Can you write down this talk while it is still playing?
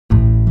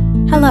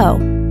Hello,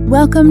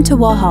 welcome to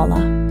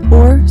Wohaula,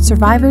 or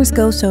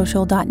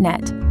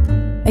survivorsgosocial.net,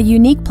 a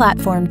unique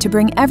platform to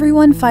bring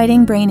everyone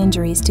fighting brain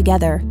injuries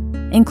together,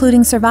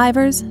 including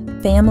survivors,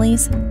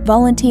 families,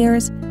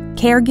 volunteers,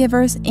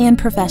 caregivers, and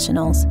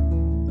professionals.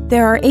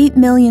 There are 8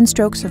 million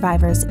stroke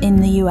survivors in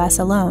the U.S.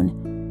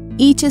 alone.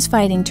 Each is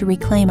fighting to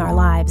reclaim our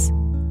lives.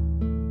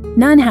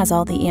 None has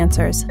all the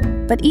answers,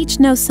 but each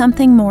knows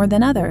something more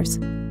than others.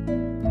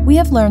 We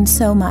have learned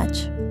so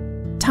much.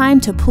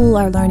 Time to pool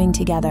our learning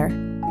together.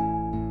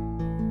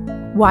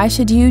 Why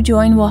should you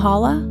join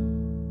Wohaula?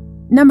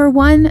 Number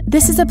 1,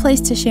 this is a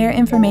place to share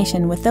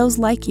information with those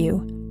like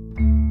you.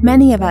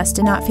 Many of us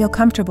do not feel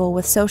comfortable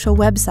with social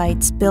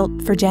websites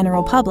built for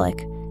general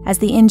public, as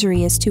the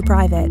injury is too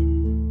private.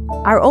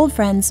 Our old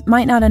friends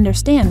might not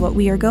understand what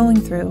we are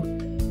going through.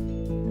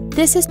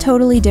 This is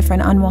totally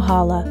different on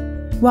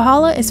Wohaula.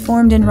 Wohaula is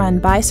formed and run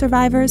by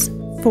survivors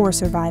for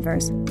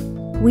survivors.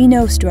 We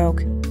know stroke.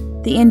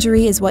 The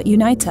injury is what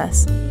unites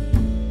us.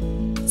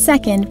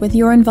 Second, with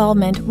your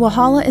involvement,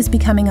 Wohaula is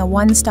becoming a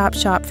one-stop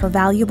shop for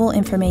valuable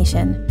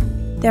information.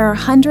 There are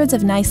hundreds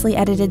of nicely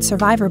edited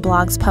survivor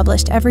blogs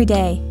published every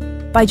day.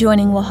 By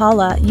joining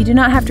Wohaula, you do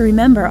not have to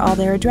remember all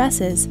their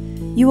addresses.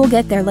 You will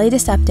get their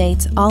latest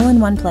updates all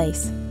in one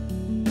place.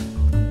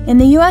 In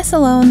the U.S.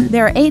 alone,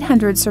 there are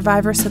 800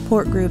 survivor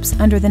support groups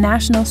under the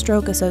National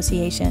Stroke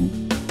Association.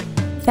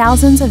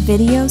 Thousands of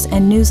videos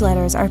and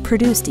newsletters are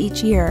produced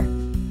each year.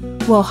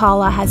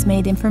 Wohaula has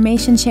made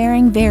information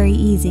sharing very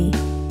easy.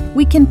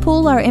 We can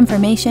pool our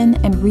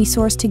information and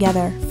resource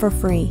together for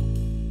free.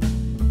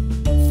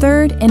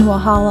 Third, in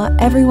Wohaula,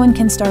 everyone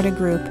can start a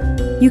group.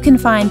 You can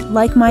find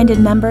like-minded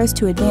members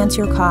to advance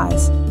your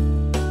cause.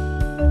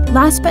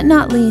 Last but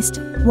not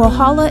least,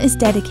 Wohaula is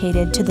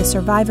dedicated to the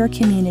survivor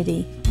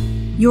community.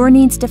 Your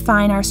needs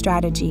define our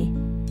strategy.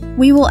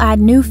 We will add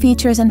new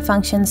features and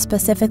functions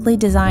specifically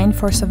designed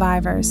for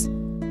survivors.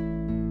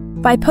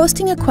 By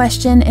posting a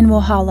question in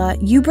Wohaula,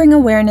 you bring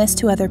awareness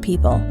to other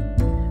people.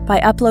 By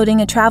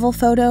uploading a travel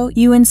photo,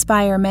 you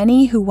inspire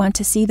many who want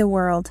to see the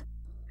world.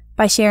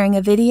 By sharing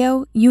a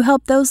video, you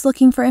help those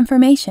looking for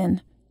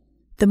information.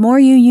 The more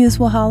you use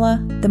Wohaula,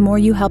 the more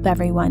you help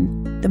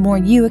everyone, the more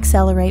you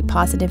accelerate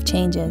positive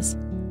changes.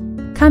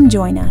 Come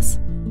join us.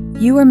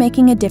 You are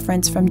making a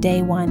difference from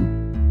day one.